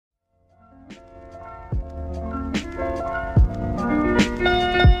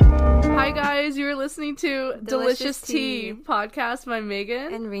listening to Delicious Tea podcast by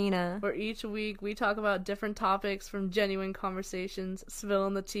Megan and Rena, where each week we talk about different topics from genuine conversations,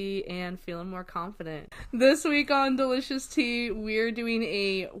 spilling the tea, and feeling more confident. This week on Delicious Tea, we're doing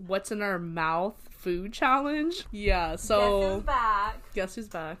a What's in Our Mouth food challenge. Yeah, so... Guess who's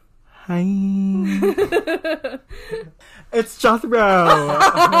back? Hi. It's Jethro.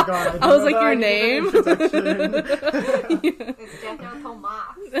 Oh my god. I was like, your name? It's Jethro Tomas.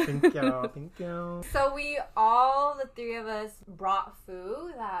 Thank you. So the three of us brought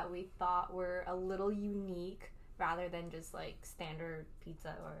food that we thought were a little unique rather than just like standard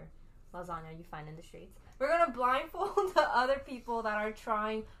pizza or lasagna you find in the streets. We're gonna blindfold the other people that are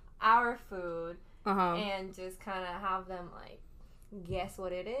trying our food and just kind of have them like guess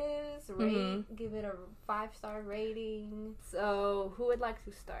what it is, rate, give it a 5-star rating. So, who would like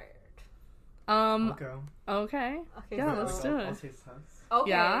to start? I'll go. Okay. Yeah, let's do it. I'll taste test. Okay.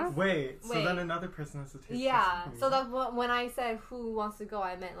 Yeah? Wait, so then another person has to taste test. Yeah, so that's when I said who wants to go,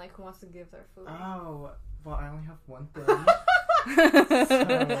 I meant like who wants to give their food. Oh, well, I only have one thing.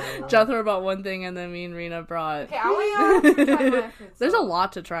 So. Jethro brought one thing and then me and Rena brought... Okay, I want to try my food. There's a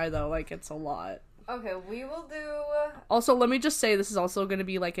lot to try though, like it's a lot. Okay, we will do... Also, let me just say this is also going to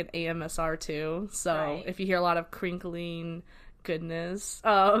be like an AMSR too, so if you hear a lot of crinkling goodness,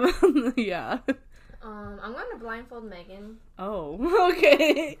 yeah. I'm going to blindfold Megan. Oh,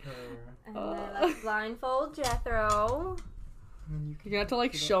 okay. And then let's blindfold Jethro. You have to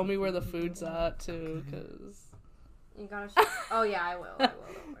like show me where the food's at too, because... You gotta show... Oh yeah, I will, don't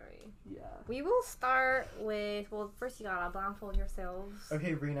worry. Yeah. We will start with... Well, first you gotta blindfold yourselves.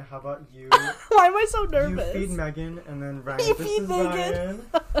 Okay, Rena, how about you? Why am I so nervous? You feed Megan, and then Ryan... You feed Megan!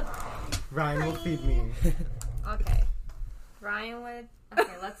 Ryan will feed me. Okay. Ryan would...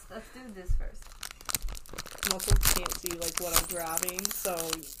 Okay, let's do this first. I also can't see like what I'm grabbing, so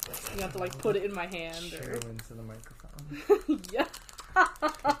you have to like put it in my hand. Chew into the microphone. Yeah.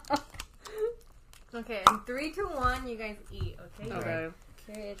 Okay, in 3, 2, 1, you guys eat, okay? Okay.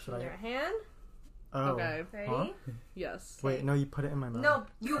 Carry it in your hand. Oh. Okay. Ready? Huh? Yes. Wait, no, you put it in my mouth. No,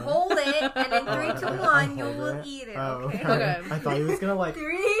 you hold it, and in 3, 2, 1, you will eat it, Oh, okay? Okay. I thought he was gonna like...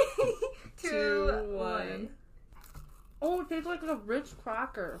 3, 2, 2, 1. 1. Oh, it tastes like a rich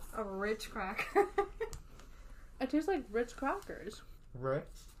cracker. A rich cracker. It tastes like rich crackers. Rich?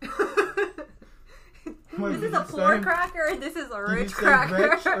 This is a poor cracker, this is a rich Did you say cracker.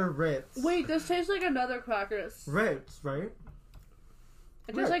 rich or Ritz? Wait, this tastes like another cracker. Ritz, right?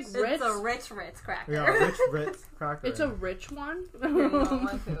 It tastes like Ritz. It's a rich cracker. Yeah, rich Ritz cracker. It's a rich one.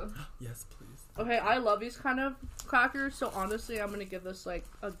 Yes, please. Okay, I love these kind of crackers, so honestly, I'm gonna give this like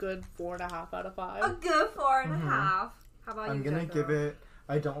a good 4.5 out of 5. A good 4.5. How about you, I'm gonna Jethro? give it...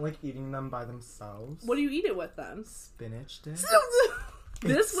 I don't like eating them by themselves. What do you eat it with then? Spinach dip.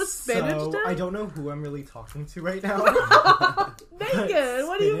 This was spinach dip? I don't know who I'm really talking to right now. Megan,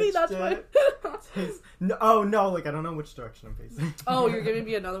 what do you mean that's what? No, oh no, like I don't know which direction I'm facing. Oh, you're giving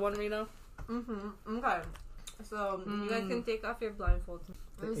me another one, Rena? Okay. So, you guys can take off your blindfolds.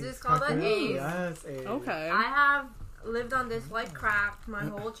 This is called an Ace. Yes, Ace. Okay. I have lived on this like crack my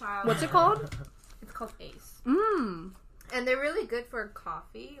whole childhood. What's it called? It's called Ace. Mmm. And they're really good for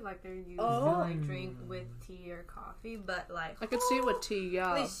coffee. Like, they're used to, like, drink with tea or coffee. But, like... I could see it with tea,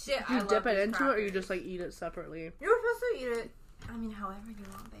 yeah. Holy shit, Do you dip it into it, or you just, like, eat it separately? You're supposed to eat it, I mean, however you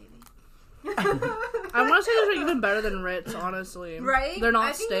want, baby. I want to say they're even better than Ritz, honestly. Right? They're not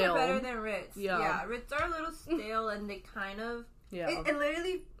I think stale. they're better than Ritz. Yeah. Ritz are a little stale, and they kind of... Yeah. It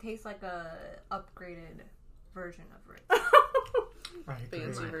literally tastes like a upgraded version of Ritz. I agree.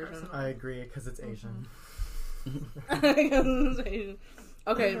 Fancy version. I agree, because it's Asian.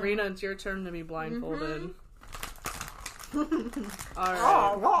 Okay, Rena, it's your turn to be blindfolded. Alright.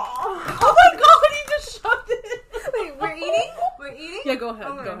 Oh my god, he just shoved it! Wait, we're eating? We're eating? Yeah, go ahead,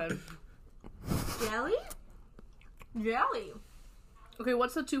 Okay. go ahead. Jelly? Okay,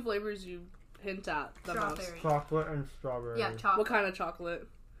 what's the 2 flavors you hint at the most? Strawberry. Chocolate and strawberry. Yeah, chocolate. What kind of chocolate?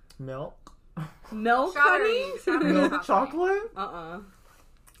 Milk? Milk, Strawberry. honey? Strawberry Milk chocolate?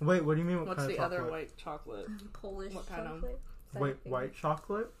 Wait, what do you mean what What's kind the of chocolate? other white chocolate? Polish What kind of- chocolate. Wait, white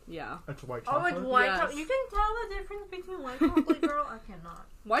chocolate? Yeah. It's white Oh, chocolate? it's white Yes. chocolate. You can tell the difference between white chocolate, girl. I cannot.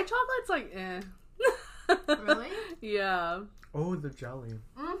 White chocolate's like, eh. Really? Yeah. Oh, the jelly.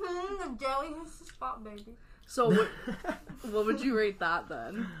 The jelly hits the spot, baby. So, what would you rate that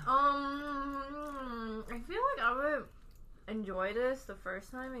then? I feel like I would enjoy this the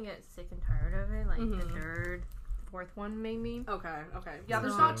first time and get sick and tired of it. Like the third, 4th one, maybe. Okay. Yeah,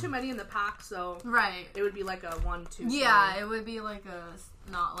 there's not too many in the pack, so Right. it would be like a 1-2. Yeah, it would be like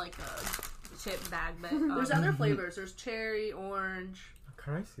not like a chip bag, but There's other flavors. There's cherry, orange,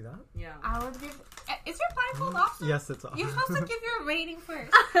 Can I see that? Yeah. I would give. Is your blindfold off? Yes, it's off. You're supposed to give your rating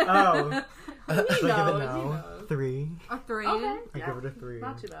first. Oh. Should I give it knows, now? he knows. 3. A 3. Okay. I Yeah. give it a 3.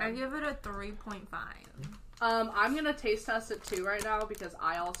 Not too bad. I give it a 3.5. I'm gonna taste test it too right now because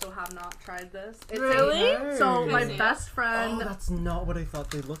I also have not tried this. It's Really? So my Crazy. best Oh, friend. that's not what I thought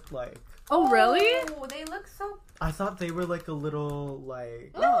they looked like. Oh, really? Oh, they look so. I thought they were like a little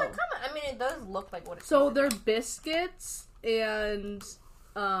like. No, Oh. it kind of. I mean, it does look like what it. So tastes they're like. biscuits and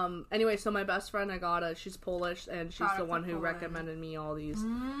anyway, so my best friend Agata, she's Polish and she's Shout the out one to who Poland. recommended me all these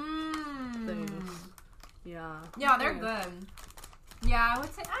things. Yeah. Yeah, they're good. Yeah, I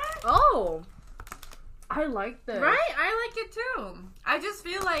would say. Oh, I like this. Right, I like it too. I just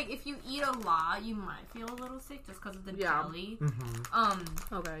feel like if you eat a lot, you might feel a little sick just because of the Yeah. jelly.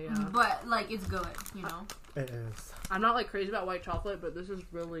 Mm-hmm. Okay, yeah. But like it's good, you know. It is. I'm not like crazy about white chocolate, but this is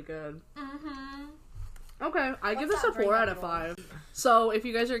really good. Mm-hmm. Okay, I give What's this a that drink 4 of out of yours? 5. So, if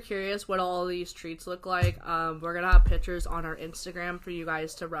you guys are curious what all of these treats look like, we're gonna have pictures on our Instagram for you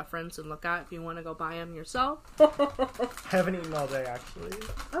guys to reference and look at if you want to go buy them yourself. I haven't eaten all day actually.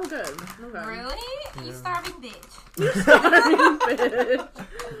 Oh, good. Okay. Really? You Yeah. starving bitch.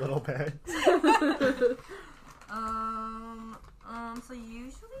 A little bit. So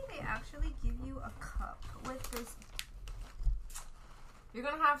usually they actually give you a cup with this. You're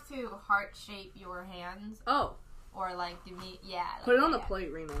gonna have to heart shape your hands, Oh, or like give me like put it on the that.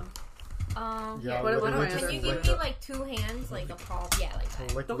 plate, Rena. Yeah, what literally am I just Can you lick give me it- like 2 hands, like a palm? Yeah, like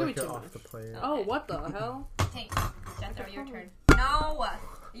that. lick Don't give me it too off much. the plate. Oh, what the hell? Take, Jethro, your turn. No,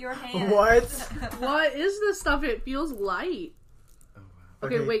 your hand. What? What is this stuff? It feels light.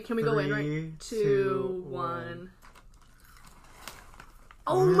 Okay, wait, can we go in, right? 3, 2, 1.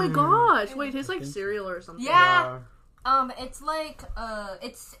 Oh my gosh! Wait, it tastes like cereal or something. Yeah. It's like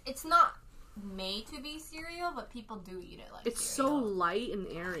it's not made to be cereal, but people do eat it like It's so cereal. light and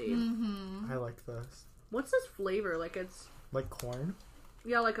airy. Mm-hmm. I like this. What's this flavor? Like it's Like corn?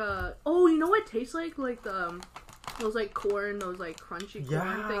 yeah, like a oh, you know what it tastes like? Like the those like corn, those like crunchy corn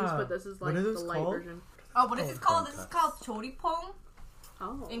Yeah. things. But this is What like are the those light called? version. Oh, what is this called? This is Corn called choripong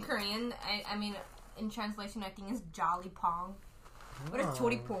Oh, in Korean. I mean, in translation, I think it's jolly pong. But it's Oh.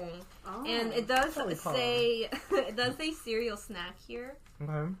 choripong, oh. and it does Jolly pong. say it does say cereal snack here.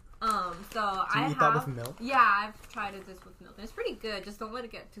 Okay. So Do you I eat have that with milk? yeah, I've tried this with milk. And it's pretty good. Just don't let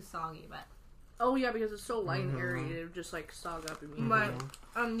it get too soggy, but. Oh yeah, because it's so light and airy, Mhm. it would just like sog up immediately.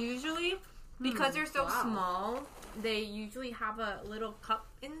 But usually because they're so wow. small, they usually have a little cup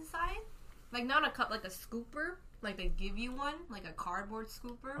inside, like not a cup, like a scooper. Like they give you one, like a cardboard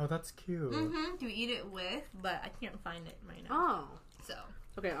scooper. Oh, that's cute. To eat it with, but I can't find it right now. Oh, So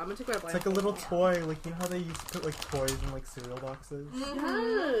okay, I'm gonna take my It's bite. like a little toy, like you know how they used to put like toys in like cereal boxes?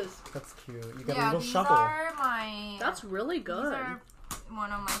 Yes, That's cute. You get a yeah, little these shovel. are my. that's really these good. are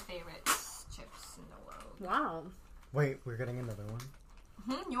one of my favorite chips in the world. Wow. Wait, we're getting another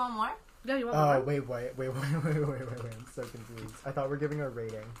one. You want more? Yeah, you want Oh, more? wait. I'm so confused. I thought we were giving a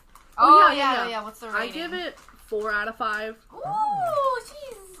rating. Oh, yeah. What's the I rating? give it 4 out of 5. Ooh,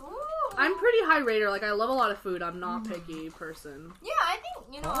 jeez. Ooh. I'm pretty high rater. Like I love a lot of food. I'm not picky person. Yeah, I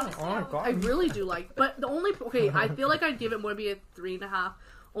think you know. Honestly, oh my I would- God. I really do like, but the only I feel like I'd give it more be a 3.5,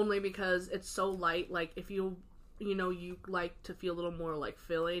 only because it's so light. Like if you like to feel a little more like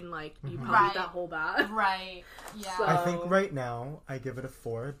filling, like you probably Right. eat that whole bag. Right. Yeah. So- I think right now I give it a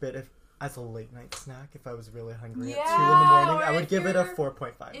 4, but if as a late night snack, if I was really hungry at 2 in the Yeah, morning, I or would if give it a you're-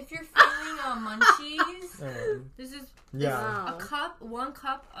 4.5. If you're feeling munchies, this is Yeah. Wow. one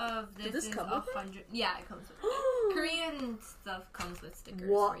cup of this, this is come with it? 100. Yeah, it comes with it. Korean stuff comes with stickers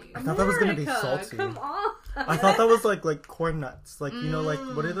What? for you. I thought that was gonna be America, salty. Come on. I thought that was like corn nuts. Like, you know, like,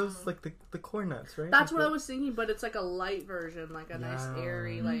 what are those? Like the corn nuts, right? That's Like what I the- was thinking, but it's like a light version, like a nice Yeah.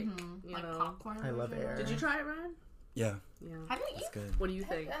 airy, like you like know. popcorn. I love version. air. Did you try it, Ryan? Yeah, Yeah. Have you it's eaten? good. What do you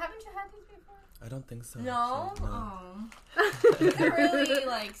think? Haven't you had these before? I don't think so. No. actually, Oh. They're really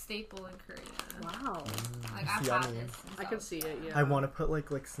like staple in Korea. Wow. Like I've It's had yummy. this. I can see it. Yeah. I want to put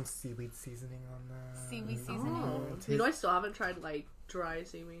like some seaweed seasoning on that. Seaweed seasoning. Oh. It You know, I tastes- still haven't tried like dry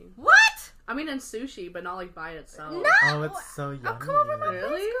seaweed. What? I mean, in sushi, but not like by itself. No. Oh, it's so yummy. I'll come over my Really?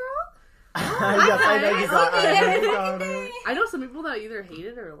 place, girl. Yes, I know you got Okay. it. I know you got it. I know some people that either hate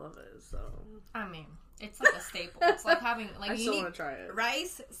it or love it. So I mean, it's like a staple. It's like having like I you still need want to try it.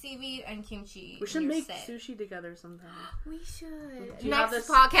 rice, seaweed, and kimchi. We should in your make set. sushi together sometime. We should. Do you have Next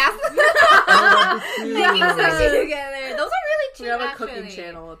this- podcast. Oh, that'd be Making cute. sushi together. Those are really cheap. We have a actually. cooking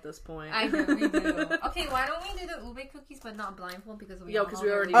channel at this point. I do. We do. Okay, why don't we do the ube cookies but not blindfold because we Yo, know because how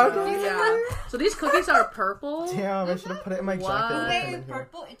we already they're- know. Okay. Yeah. So these cookies are purple. Damn, I should have put it in my What? jacket. when I Ube came is in here.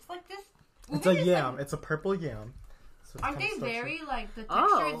 purple. It's like this. It's Ube a is yam. like- It's a purple yam. So it's Aren't kinda they starchy. very like the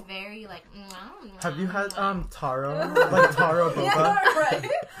texture is Oh. very like? Have you had taro? Like taro boba? Yeah, right.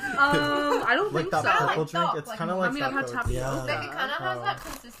 I don't Like think that so. purple Like drink? duck, It's like- kind of I like mean, I've had that. tapioca. Yeah. Like it kind of has Oh. that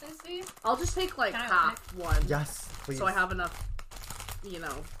consistency. I'll just take like Can I half one. Yes, please. So I have enough, you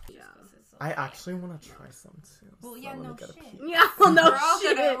know. Yeah. I actually want to try some too. Well, so yeah, I wanna no get a shit. peek. Yeah, well, no We're all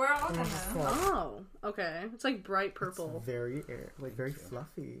shit. gonna. We're all gonna. Oh, okay. It's like bright purple. It's very very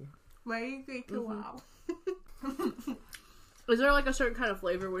fluffy. Very good. Wow. Is there like a certain kind of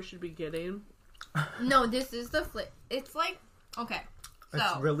flavor we should be getting? No, this is the It's like okay. It's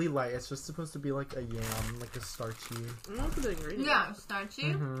So really light. It's just supposed to be like a yam, like a starchy. I don't know the ingredients. yeah, starchy.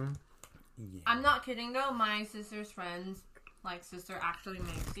 Mm-hmm. Yeah. I'm not kidding though. My sister's friends, like sister, actually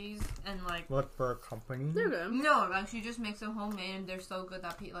makes these, and like What for a company? They're good. no, like she just makes them homemade, and they're so good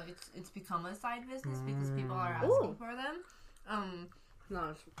that like it's become a side business because people are asking Ooh. for them.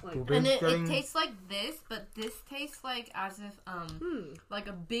 No, it's like Well, And it getting- tastes like this, but this tastes like as if like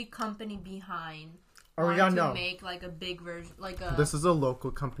a big company behind Oh wanted yeah, to no. make like a big version, like a This is a local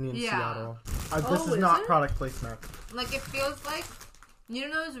company in Yeah. Seattle. This Oh, is is not it? product placement. like it feels like. You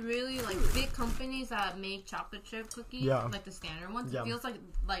know those really like big companies that make chocolate chip cookies, Yeah. like the standard ones. Yeah. It feels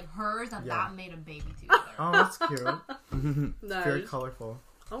like hers and Yeah. that made a baby together. Oh, that's cute. nice. Very colorful.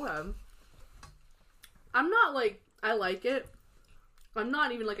 Okay. I'm not like I like it. I'm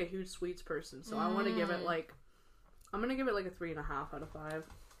not even like a huge sweets person, so I want to give it like I'm gonna give it like a 3.5 out of 5.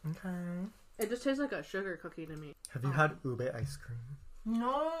 Okay. It just tastes like a sugar cookie to me. Have you had ube ice cream?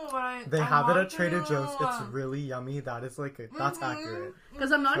 No, but They I have it want at Trader to. Joe's. It's really yummy. That is like that's Mhm. accurate.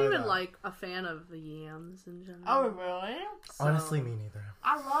 Because I'm not Try even that. like a fan of the yams in general. Oh really? So- Honestly, me neither.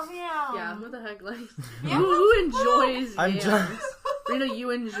 I love yams. Yeah, what the heck? Like, Yeah, who enjoys I'm yams? just. Rita, you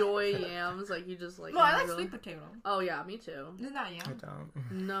enjoy yams? Like, you just like. No, I like really- sweet potato. Oh yeah, me too. Isn't that I yam?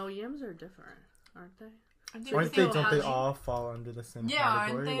 don't. No, yams are different, aren't they? Aren't they? potato Don't they has- all fall under the same Yeah, aren't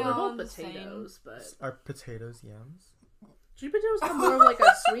category? they They're Like, all- both the same. potatoes, but are potatoes yams? sweet potatoes have more of like a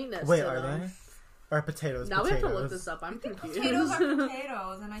sweetness. Wait, to are them. they? Are potatoes Now we have potatoes? to look this up. I'm confused. Potatoes are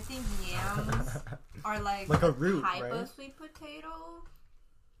potatoes, and I think yams are like a root, type right? of sweet potato.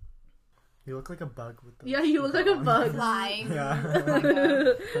 You look like a bug with the. Yeah, you look like a bug. Like,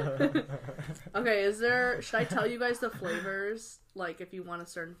 Yeah. Okay, should I tell you guys the flavors? Like, if you want a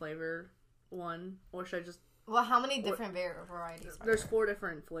certain flavor one, or should I just? well, how many different varieties? Are There's there? 4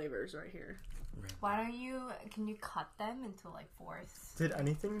 different flavors right here. Why don't you? Can you cut them into like fourths? Did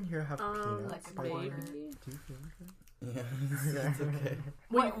anything in here have peanuts? like a by the way? quarter. Do you feel okay? Yeah, it's okay.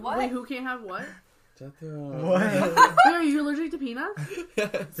 Wait, what? wait, who can't have what? Jethro. What? Wait, are you allergic to peanuts?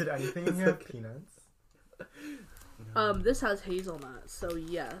 Did anything in here have peanuts? This has hazelnut, so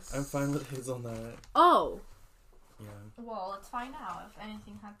yes. I'm fine with hazelnut. Oh, Yeah. Well, let's find out if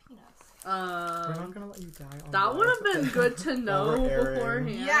anything had peanuts. We're not gonna let you die. On that would have been good to know While we're airing.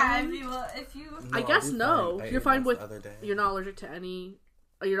 beforehand. if you. I No, guess I'll be no. fine. I You're ate fine nuts with- the other day. You're not allergic to any.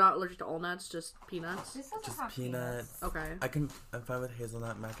 You're not allergic to all nuts, just peanuts. This doesn't Just have peanuts. Okay. I'm fine with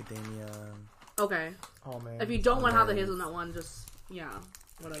hazelnut, macadamia. Okay. Oh man. If you don't want to have the Almonds. hazelnut one, just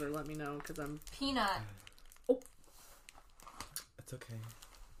whatever. Let me know because I'm. peanut. It's okay.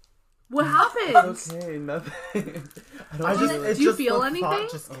 What happened? It's okay, nothing. I just, Do it you just feel the anything? thought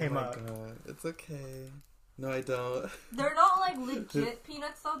just Oh came my up. god. It's okay. No, I don't. They're not like legit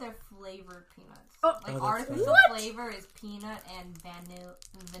peanuts though. They're flavored peanuts. Oh. Like Oh, that's artificial fine. flavor is peanut and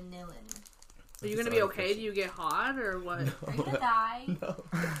vanillin. Are you gonna be okay? Do you get hot or what? Are you gonna die? No.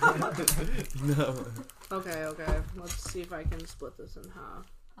 No. Okay. Let's see if I can split this in half.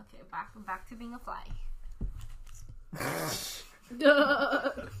 Okay, back to being a fly.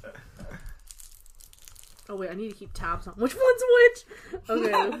 Oh wait, I need to keep tabs on which one's which.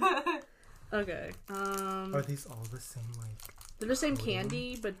 Okay. Okay. Are these all the same, like They're the same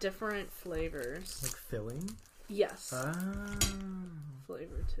candy but different flavors. filling? Yes. Ah.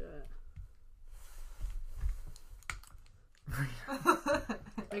 Flavor to it.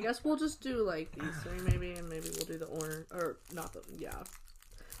 I guess we'll just do like these 3 maybe, and maybe we'll do the orange or not the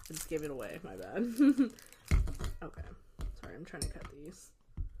I just gave it away. My bad. Okay. Sorry, I'm trying to cut these.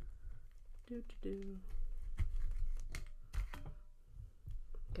 Do.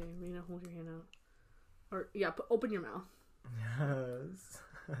 Okay, Rena, hold your hand out. Or open your mouth. Yes.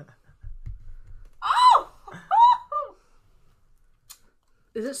 Oh!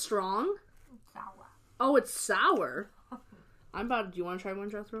 Is it strong? Sour. Oh, it's sour. I'm about. Do you want to try one,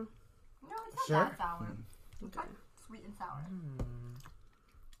 Jethro? No, it's not Sure. that sour. It's Okay. like sweet and sour. Hmm.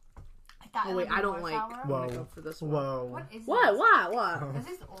 I thought Oh it wait, would be I don't more like. sour. I'm gonna Whoa. go for this one. Whoa. What is What? this? What? Is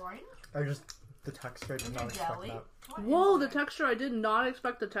this orange? I just the texture. I did Is not it expect jelly? that. What Whoa, is the it? texture. I did not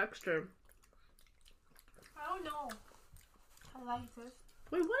expect the texture. I don't know. I like this.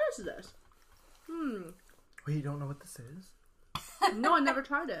 Wait, what is this? Wait, you don't know what this is? No, I never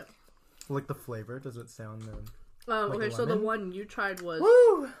tried it. Like the flavor? Does it sound like Okay, a so the lemon? one you tried was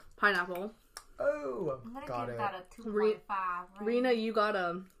Woo! pineapple. Oh, I'm gonna got give it. that a 2.5. Re- right? Rena, you got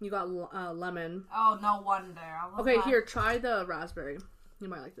lemon. Oh, no wonder. I was Okay, like, here, try the raspberry. You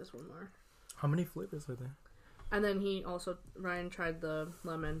might like this one more. How many flavors are there? And then Ryan tried the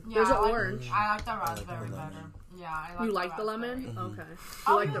lemon. Yeah, There's an I like- orange. I like the like the raspberry better. lemon. Yeah, I like You the like the lemon? raspberry. Okay. You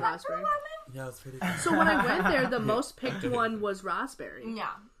Oh, like you the like raspberry. lemon? Yeah, it's pretty good. So when I went there, the most picked one was raspberry.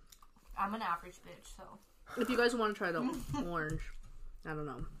 Yeah. I'm an average bitch, so. If you guys want to try the orange, I don't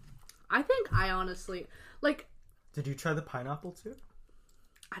know. I think I honestly like. Did you try the pineapple too?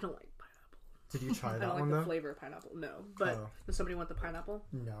 I don't like pineapple. Did you try I that don't one like the though? flavor of pineapple. No, but Oh. does somebody want the pineapple?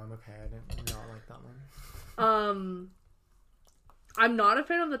 No, I'm okay. I did not like that one. I'm not a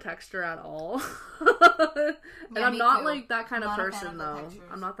fan of the texture at all. And Yeah, I'm me not too. like that kind of Not a fan person of the though. textures.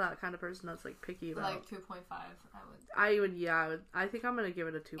 I'm not that kind of person that's like picky about. Like 2.5, I would. I think I'm gonna give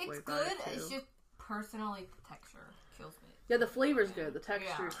it a 2.5. It's good. too. It's just personally the texture kills me. Yeah, the flavor's good. The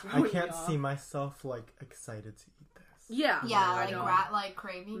texture's Yeah. I throwing can't me off. see myself like excited to eat this. Yeah, Yeah, I like know. like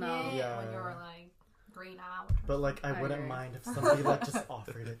craving No. it Yeah. when you're like green out. But like, I I wouldn't agree. mind if somebody like just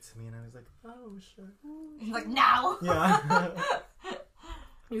offered it to me, and I was like, oh sure. He's like, now. Yeah.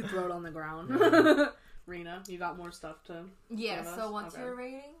 You throw it on the ground. Rena, you got more stuff to. Yeah. Give us? So what's Okay. your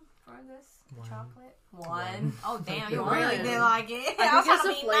rating for this 1. chocolate? 1. One. Oh damn, you One. really did like it. I was think it's trying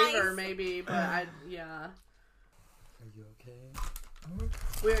the to be flavor, nice. maybe, but yeah. Are you okay?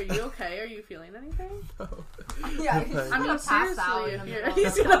 Wait, are you okay? Are you feeling anything? Yeah, he's I just I mean, gonna pass out seriously, in the if middle you're, of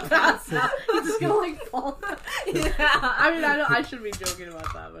he's the gonna podcast. pass out. He's just gonna like fall. Yeah. I mean, I shouldn't be joking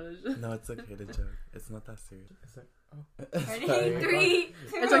about that, but it's just. No, it's okay to joke. It's not that serious. Is it? Ready? Sorry. 3,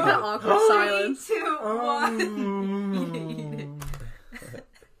 2, It's like that awkward silence. 2, 1. Um,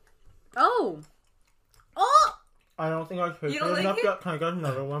 Oh! Oh! I don't think I You tasted don't like enough it? yet. Can I get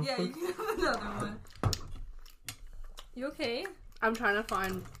another one? Yeah, you please? can have another one. You okay? I'm trying to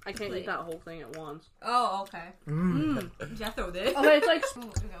find. I can't Wait. eat that whole thing at once. Oh, okay. Mm. Jethro did. Okay, it's like. Ooh,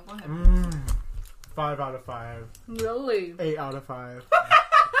 okay, go ahead. 5 out of 5. Really? 8 out of 5.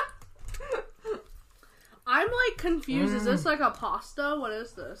 I'm like confused. Is this like a pasta? What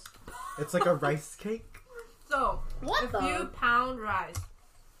is this? It's like a rice cake. So, What if the? you pound rice,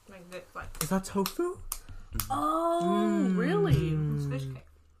 like this, like Is that tofu? Oh, really? it's fish cake.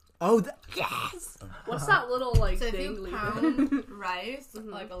 Oh, Yes! What's that little like So if you dangly? pound rice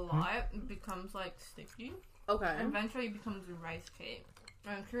Mhm. like a lot, it becomes like sticky. Okay. And eventually it becomes a rice cake.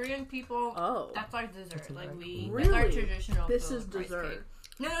 And Korean people, Oh. that's our dessert. That's Like really we, that's our Really? traditional This food, is rice dessert. cake.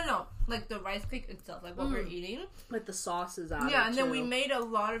 No. Like the rice cake itself, like what we're eating. Like the sauce is out. Yeah, and then we made a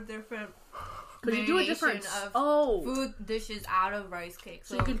lot of different Could you do a different? variation Oh. food dishes out of rice cake.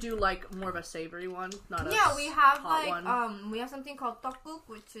 So you could do like more of a savory one, not a. Yeah, we have hot like one. we have something called tteokguk,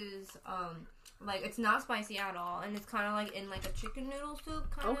 which is like it's not spicy at all, and it's kind of like in like a chicken noodle soup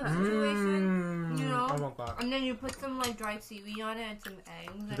kind Okay. of situation. You know? I want that. And then you put some like dried seaweed on it and some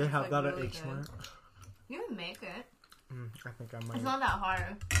eggs. Do and they it's, have like, that at really H good. Mart? You can make it. I think I It's might. not that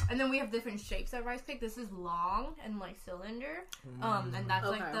hard. And then we have different shapes of rice cake. This is long and like cylinder. And that's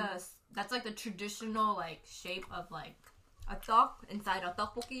like Okay. that's like the traditional like shape of like a tteok inside a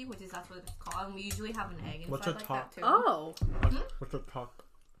tteokbokki, which is that's what it's called. And we usually have an egg inside What's a like tteok? that too. Oh. What's a top?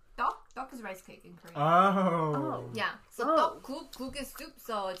 Tteok is rice cake in Korean. Oh. Yeah. So Oh. tteokguk is soup.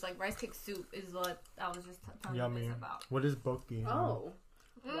 So it's like rice cake soup is what I was just telling you Yummy. guys about. What is boki? Oh.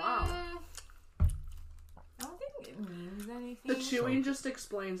 Wow. I don't think it means anything. The chewing just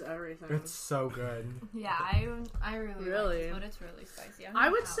explains everything. It's so good. Yeah, I really Really? like it, but it's really spicy. I would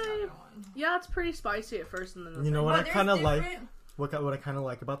haven't had say- another one. Yeah, it's pretty spicy at first, and then the You know second- what I But there's kind of like? different- What I kind of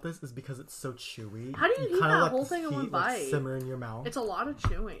like about this is because it's so chewy. How do you eat kinda that let whole the thing in one heat, like, bite? simmer in your mouth. It's a lot of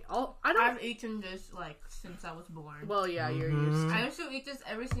chewing. I don't. I've eaten this like since I was born. Well, yeah, you're Mhm. used to. I used to eat this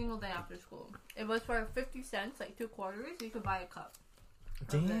every single day after school. It was for 50 cents, like 2 quarters. You could buy a cup.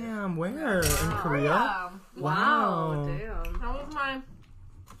 Damn, where in Wow. Korea? Yeah. Wow, Wow. damn. That was my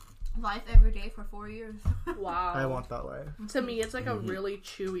life every day for 4 years. Wow. I want that life. To me, it's like a really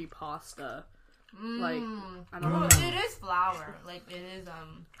chewy pasta. Like, I don't Well, know. it is flour. Like it is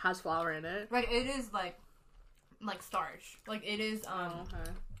Has flour in it. like it is like starch. Like it is Oh,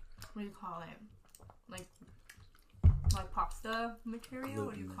 okay. what do you call it? Like pasta material.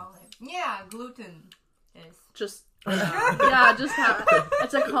 What do you call it? Yeah, gluten is. Just yeah, just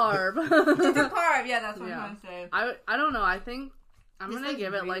it's a carb. It's a carb. Yeah, that's what Yeah. I'm trying to say. I don't know. I think I'm This gonna is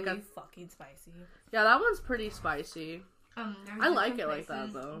give it like really a fucking spicy. yeah. That one's pretty spicy. There's I like different it like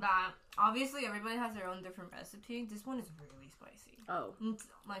that, places though. That obviously everybody has their own different recipe. This one is really spicy. Oh, It's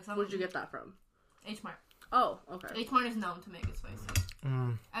like some. where'd you get that from? H Mart. Oh, okay. H Mart is known to make it spicy.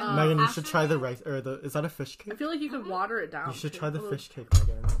 Mm. And Megan, you should try the actually- rice or the. Is that a fish I cake? feel like you could water it down. You should too. try the A little- fish cake,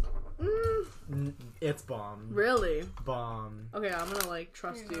 Megan. Mm, It's bomb. really? Bomb. Okay, I'm gonna like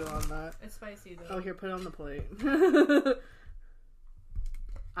trust Here you you go. on that. It's spicy though. Oh, here, put it on the plate.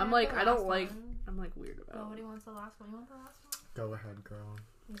 I'm Yeah, like, the I don't last like. one. I'm like weird about it. Nobody wants the last one. You want the last one? Go ahead, girl.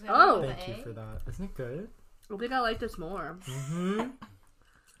 Is it Oh. the Thank you egg? for that. Isn't it good? I think I like this more. Mm-hmm.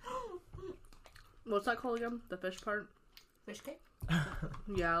 What's that called again? The fish part? Fish cake?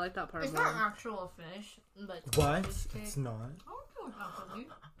 Yeah, I like that part It's more. not actual fish, but What? Fish cake. It's not. I don't know it's actual fish.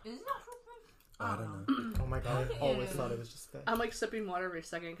 Is it actual fish? I don't know. Oh my god, I always thought it was just fish. I'm like sipping water every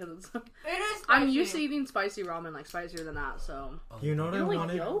second because it's. It is spicy. I'm used to eating spicy ramen, like spicier than that. So You know what you I don't like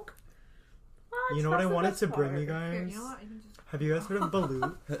wanted? yolk? What? You know what I That's the wanted best to bring you part. Here, guys? you know what? You can just... Have you guys heard of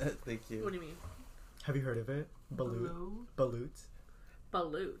balut? Thank you. What do you mean? Have you heard of it? Balut. Balut.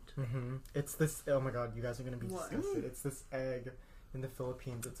 Balut. Mm-hmm. It's this. Oh my god, you guys are gonna be What? disgusted. It's this egg. In the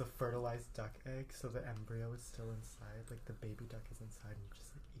Philippines, it's a fertilized duck egg, so the embryo is still inside. Like the baby duck is inside, and you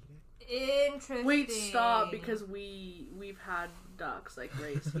just like eat it. Interesting. Wait, stop! Because we've had ducks like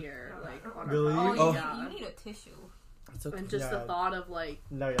raised here, like on Really? our Oh, property. you, Yeah. you need a tissue. It's okay. And just the Yeah. thought of like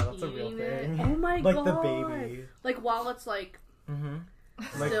No, yeah, that's a real eating it. thing. Oh my like god! the baby. Like while it's like Mm-hmm.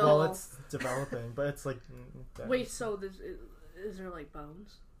 Like Still- while it's developing, but it's like. Dead. wait, so is there like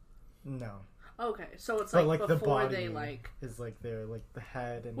bones? No. Okay, so it's But like, like the before body they like. is like there, like the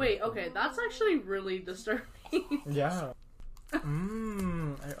head and. Wait, okay, that's actually really disturbing. Yeah. I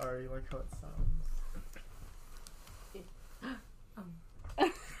already like how it sounds.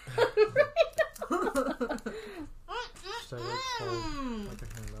 Should I like hold like a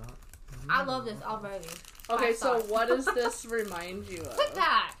hand out? I love this already. Okay, Five so stars. what does this remind you of? Tic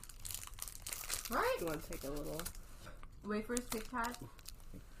Tac! Right? You want to take a little? Wafers, Tic Tac.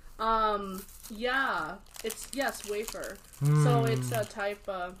 Yeah, it's yes, wafer. Mm. So it's a type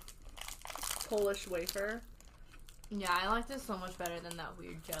of Polish wafer. Yeah, I like this so much better than that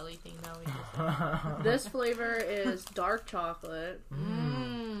weird jelly thing that we just had. This flavor is dark chocolate.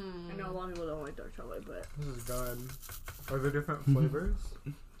 Mmm. I know a lot of people don't like dark chocolate, but This is good. Are there different flavors?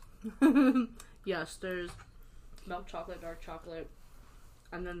 yes, there's milk chocolate, dark chocolate,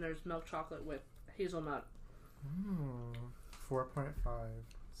 and then there's milk chocolate with hazelnut. 4.5.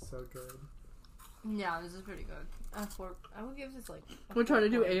 So good. Yeah, this is pretty good. I would give this like. We're trying to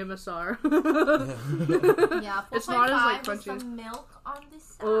do AMSR. Yeah, 4.5 It's not as, like, with crunchy. some milk on this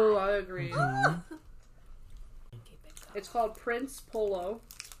side. Oh, I agree. Mhm. It's called Prince Polo.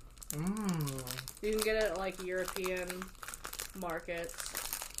 Mm. You can get it at like European markets.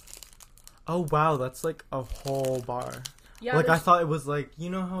 Oh wow, that's like a whole bar. Yeah, like I there's- thought it was like, you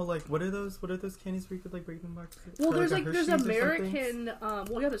know how like what are those candies where you could like break them back? well, Or, there's a like there's Hershey's or something? American.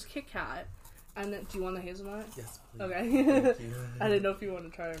 Well, yeah, there's Kit Kat, and then do you want the hazelnut? Yes, please. Okay. Thank you. I didn't know if you want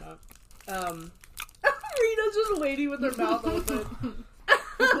to try it or not. Rita's just waiting with her mouth open.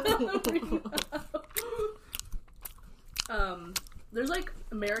 There's like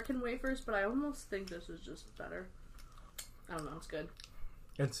American wafers, but I almost think this is just better. I don't know. It's good.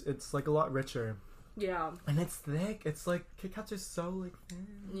 It's like a lot richer. Yeah. And it's thick. It's like Kit Kats are so like thin.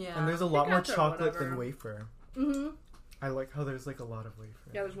 Yeah. And there's a lot Kit more Kats are chocolate whatever. than wafer. Mhm. I like how there's like a lot of wafer.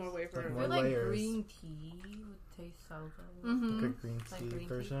 Yeah, there's more wafer. Like I more feel like layers. green tea would taste so good. Like a Mhm. green tea Like green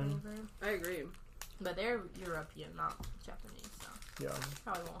version. tea flavor. I agree. But they're European, not Japanese, so Yeah.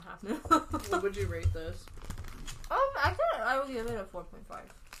 probably won't have to. What would you rate this? I would give it a 4.5.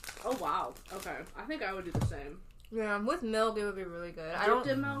 Oh wow. Okay. I think I would do the same. Yeah, with milk it would be really good. Dipped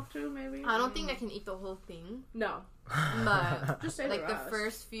in milk too, maybe. I don't think I can eat the whole thing, No. but Just say like the rest.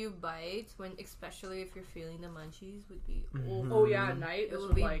 first few bites, when especially if you're feeling the munchies, would be Oh yeah, at night it this would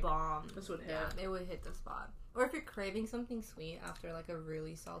would be like bomb. this would hit. Yeah, it would hit the spot. Or if you're craving something sweet after like a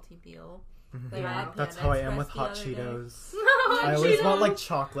really salty meal, Mhm. like I had That's Panda how I am with Express hot the other day. Cheetos. Hot I always want Cheetos. like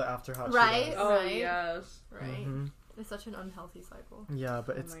chocolate after hot Right? Cheetos. Oh Right? yes. Right? Mhm. It's such an unhealthy cycle. Yeah,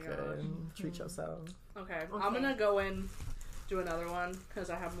 but Oh it's my good. gosh. Treat yourself. Okay. Okay. I'm gonna go in do another one because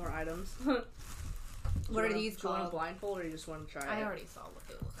I have more items. What are these Do you want to called? blindfold or you just want to try I it? already saw what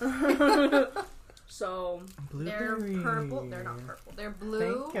they look. So They're Blueberry. purple. They're not purple. They're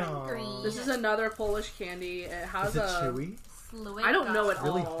blue Thank and you. green. this is another Polish candy. It has Is it a. chewy? Sluika. I don't know at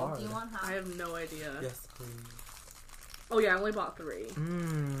Really all. hard. Do you want half? I have no idea. Yes, please. Oh yeah, I only bought 3.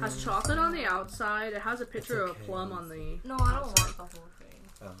 Mm. Has chocolate on the outside. It has a picture of okay. a plum on the. No, I don't want the whole thing.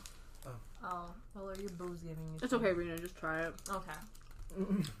 Oh. Oh, well, are your booze giving you? It's okay, Rena. Just try it. Okay.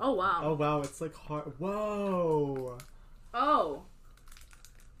 Oh wow. Oh wow, it's like hard. Whoa. Oh.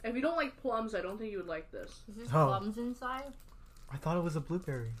 If you don't like plums, I don't think you would like this. Is this Oh. plums inside? I thought it was a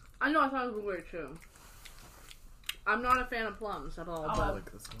blueberry. I know, I thought it was weird too. I'm not a fan of plums at all, Oh. I but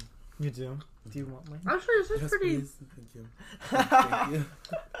like this one. You do? Do you want mine? actually, this is Yes, pretty. please. Thank you. Thank you.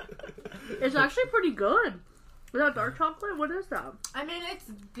 It's actually pretty good. Is that dark chocolate? What is that? I mean, it's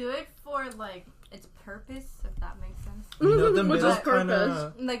good for like its purpose, if that makes sense. You know, the Which is middle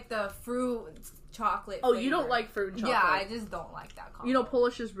purpose. Like the fruit chocolate. Oh, you flavor. don't like fruit and chocolate? Yeah, I just don't like that combo. You know,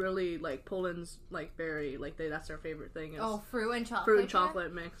 Polish is really like Poland's like very like that's their favorite thing. Is Oh, fruit and chocolate. fruit and flavor?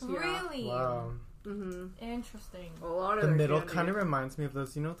 chocolate mix. Yeah. Really? Wow. Interesting. A lot of The their middle candy. kind of reminds me of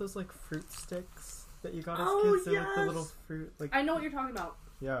those, you know, those like fruit sticks that you got as Oh, kids? They're like the yes. little fruit, like I know what you're talking about.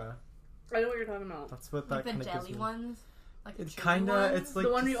 yeah. I know what you're talking about. That's what Like that the kind of gives jelly me. ones? Like the It's chewy kind of, ones? it's like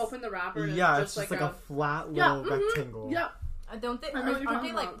the one where you just- open the wrapper. And yeah, it's just like a flat Yeah, little rectangle. Yeah. Don't they? I know what you're Aren't they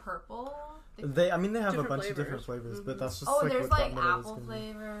talking like about. purple? I mean, they have a Different bunch of different flavors. flavors, but Mhm. that's just Oh, like there's what like that middle is apple gonna be.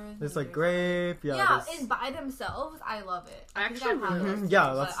 flavors. There's and like grape, yeah. and by themselves, I love it. I think actually I've had really- those Yeah,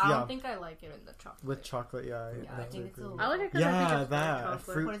 too, that's- but I yeah. don't think I like it in the chocolate. With chocolate, yeah. Yeah, I think it's a agree. I like it because I Yeah, think it's dark that, chocolate.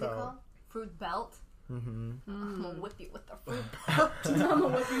 fruit What is it belt. called? Fruit belt. Mm-hmm. I'm gonna whip you with the fruit I'm belt. gonna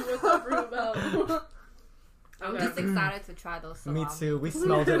whip you with the fruit belt. I'm Okay. just excited to try those Me salami. too. We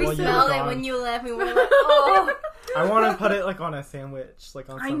smelled it We while you were smelled it gone. when you left. We were like, oh. I want to put it like on a sandwich, like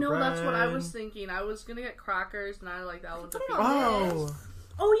on some I know bread. that's what I was thinking. I was gonna get crackers, and I like that would Put just it be. on Oh,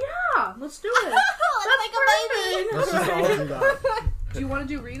 Oh yeah, let's do it. Let's let's just all do that. Do you want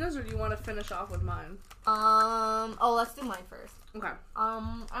to do Rena's or do you want to finish off with mine? Oh, let's do mine first. Okay. I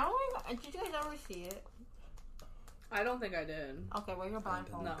don't even, did you guys ever see it? I don't think I did. Okay, wear your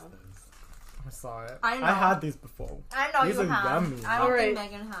blindfold. No. I saw it. I know. I had these before. I know These you are have. yummy. I don't Alright.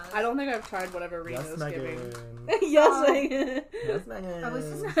 think Megan has. I don't think I've tried whatever Yes, Rena's Megan. giving. yes, Megan. Yes, Megan. Oh, this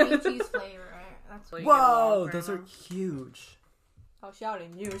is cream cheese flavor, right? That's Like, Whoa, get those along are huge. I was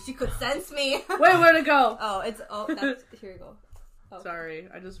shouting you. She could sense me. Wait, where'd it go? Oh, that's, here you go. Oh. Sorry,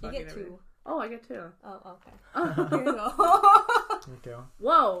 I just You fucking get everything. two. Oh, I get two. Oh, okay. Oh. Here you go. Thank you.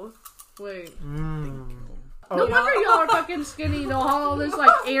 Whoa. Wait. Mm. No Oh, wonder y'all are fucking skinny. No, all this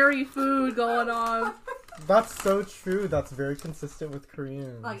like airy food going on. that's so true. That's very consistent with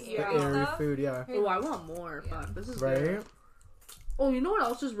Koreans. Like the airy airy stuff? food, yeah. Oh, I want more. Fuck, this is Right? good. Oh, you know what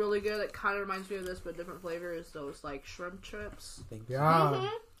else is really good? It kind of reminds me of this, but different flavor. Is those like shrimp chips? Thank you. Yeah.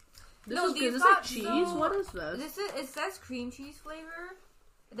 This No, is good. these Is this like got cheese? so- What is this? It says cream cheese flavor.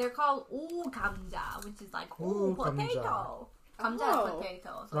 They're called 감자, which is like Ooh, potato. Kamja Oh. is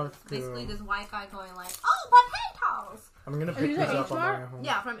potato. So That's it's basically good. this white guy going like, oh, potatoes. I'm gonna Are pick these these at up on my H-Mart? home.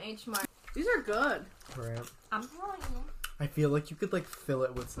 Yeah, from H Mart. These are good. Right. I'm telling you. I feel like you could like fill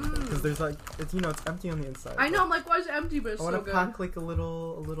it with something because there's like it's it's empty on the inside. I know. I'm like, why is it empty? But it's I so want good. to pack like a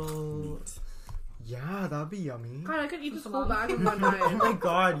little. Yeah, that'd be yummy. God, I could eat this whole Salami. bag in one Oh night. my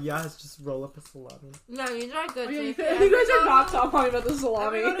god, yes, just roll up a salami. No, these are good. Oh, yeah, too. you, If you ever guys are go- not talking about the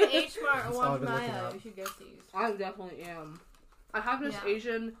salami. Ever go to H Mart and That's all watch I've been looking Maya, at. you should get these. I definitely am. I have this Yeah.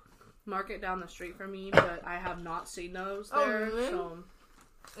 Asian market down the street from me, but I have not seen those Oh, there. really? So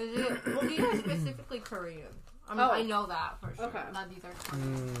Is it? Well, these are specifically Korean. I mean, Oh. I know that for sure. Okay. That these are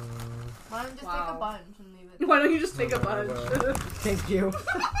Korean. Why don't you just Wow. take a bunch and leave it? why don't you just take a Oh, I bunch? will. Thank you.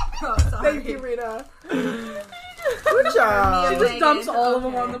 Oh, sorry. Thank you, Rita. Good job. She Yeah, just dumps Megan, all of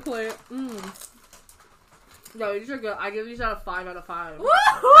them okay. on the plate. No, these are good. I give these out of 5 out of 5. Woohoo!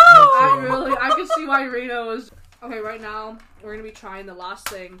 I can see why Rita was. Okay, right now we're gonna be trying the last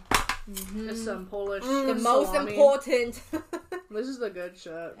thing. It's some Polish. The most salami. important. This is the good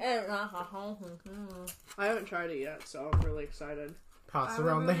shit. I haven't tried it yet, so I'm really excited. Pass I'm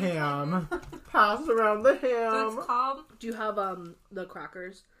around the really ham. Pass around the So ham. it's called. Do you have the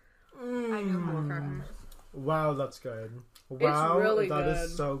crackers? I do More have crackers. Wow, that's good. Wow, really that is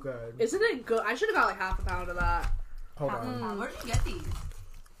good. so good. Isn't it good? I should have got like half a pound of that. Hold on. Where did you get these?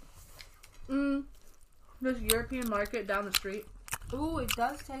 This European market down the street. Ooh, it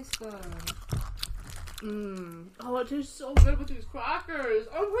does taste good. Oh, it tastes so good with these crackers.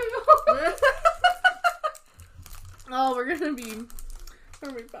 Oh my god. Oh, we're gonna be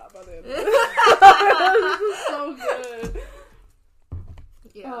fat by the end of it. This is so good.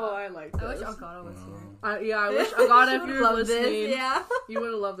 Yeah. Oh, I like I wish this. Agata was here. Yeah, I wish Agata, if She you're would love listening, this, yeah. you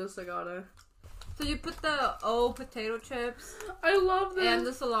would have loved this, Agata. So you put the potato chips I love this. and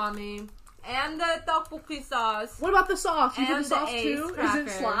the salami and the tteokbokki sauce. What about the sauce? You put And the the sauce Ace too? Is cracker. it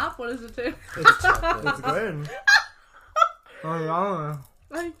slap? What is it too? It's chocolate. It's good. Oh yeah.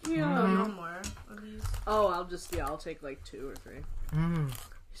 I can't. No more of these. Oh, I'll take like 2 or 3.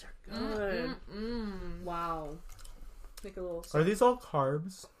 These are good. Wow. Make a little. Are these all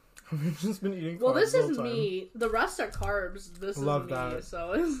carbs? We've just been eating. Well, carbs this the whole is time. meat. The rest are carbs. This Love is me, that.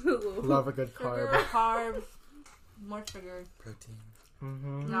 so it's a little... Love a good Sugar, carb. carbs, more sugar. Protein.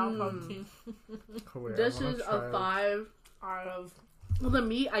 Mm-hmm. Now protein. This is a 5 out of... Well, the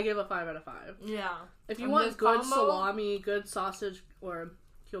meat, I give a 5 out of 5. Yeah. If you And want this good combo- salami, good sausage, or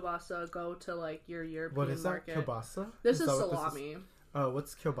kielbasa, go to, like, your European What is that? market. Kielbasa? This is that what salami. Oh,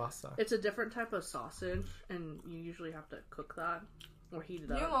 what's kielbasa? It's a different type of sausage, and you usually have to cook that or heat it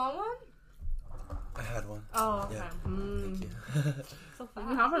Do you up. want one? I had one. Oh, okay. Yeah. Mm. Thank you. So You fast.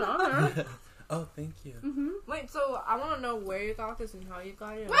 can have another. Oh, thank you. Mm-hmm. Wait, so I want to know where you got this and how you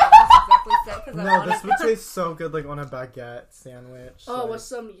got it. And what this exactly said, because I No, want this to. would taste so good, like on a baguette sandwich. Oh, like, with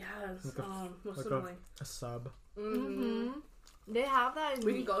some, yes. Like a- With like some, like... a sub. Mm-hmm. They have that. In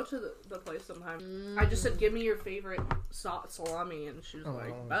We can go to the place sometime. Mm. I just said, give me your favorite salami, and she was Oh, like, I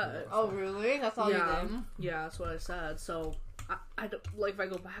don't bet. Oh, really? That's all Yeah. you did? Yeah, that's what I said. So, I don't, like, if I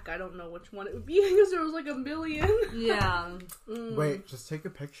go back, I don't know which one it would be, because there was, like, a million. Yeah. Mm. Wait, just take a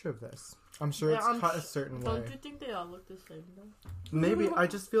picture of this. I'm sure Yeah, it's I'm cut a certain way. Don't you think they all look the same, though? Maybe I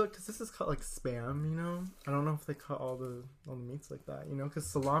just feel like because this is cut like spam, you know. I don't know if they cut all the meats like that, you know, because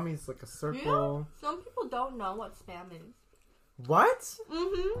salami is like a circle. Some people don't know what spam is. What?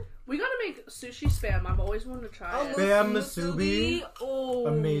 Mm-hmm. We gotta make sushi spam. I've always wanted to try it. Spam musubi? Oh.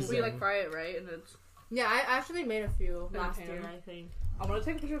 Amazing. We, like, fry it, right? And it's... Yeah, I actually made a few In last pan. year, I think. I want to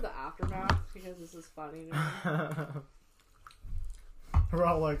take a picture of the aftermath, because this is funny to me. We're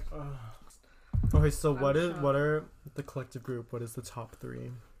all like, ugh. Okay, so I'm what shocked. are the collective group? What is the top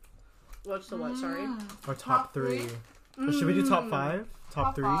 3? What's the what, sorry? Or top Top 3? three? Or should we do top Mm. 5? Top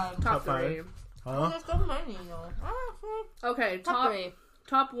Top 3? five. Top 3. Huh? There's so many, though. Okay, Top top 3.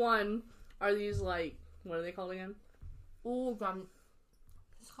 top 1 are these, like, what are they called again? Ooh,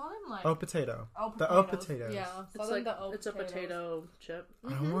 Just call them like Oh, potato. O The O potatoes. potatoes. Yeah, It's call like them the O it's a potatoes. potato chip.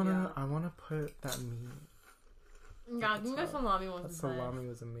 Mhm. I wanna put that meat. Yeah, I think the That's salami one's That the best. salami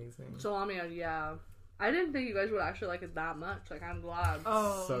was amazing. Salami, yeah. I didn't think you guys would actually like it that much. Like, I'm glad.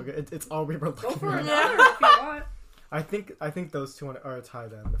 Oh, So good. It's all we were Go looking for at. another Yeah. if you want. I think those two are a tie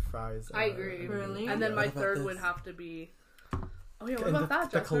then. The fries. I and agree. the Really? meat. And then Yeah. my What about third this? would have to be... Oh, yeah, what And about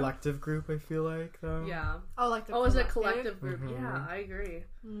that, the Justin? collective group, I feel like, though. Yeah. Oh, like the Oh, is it collective group? Mhm. Yeah, I agree.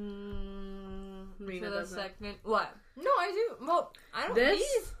 Rena For the doesn't. second, what? No, I do. Well, I don't. This?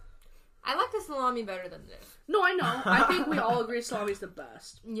 These, I like the salami better than this. No, I know. I think we all agree salami's the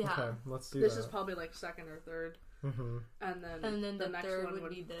best. Yeah. Okay, let's do This that. is probably like second or third. Mm-hmm. And then, And then the next third one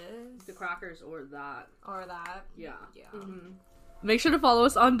would be this the crackers or that. or that. Yeah. Yeah. Mhm. Make sure to follow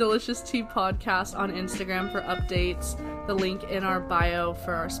us on Delicious Tea Podcast on Instagram for updates. The link in our bio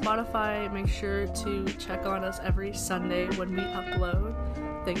for our Spotify. Make sure to check on us every Sunday when we upload.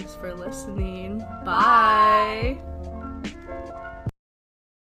 Thanks for listening. Bye.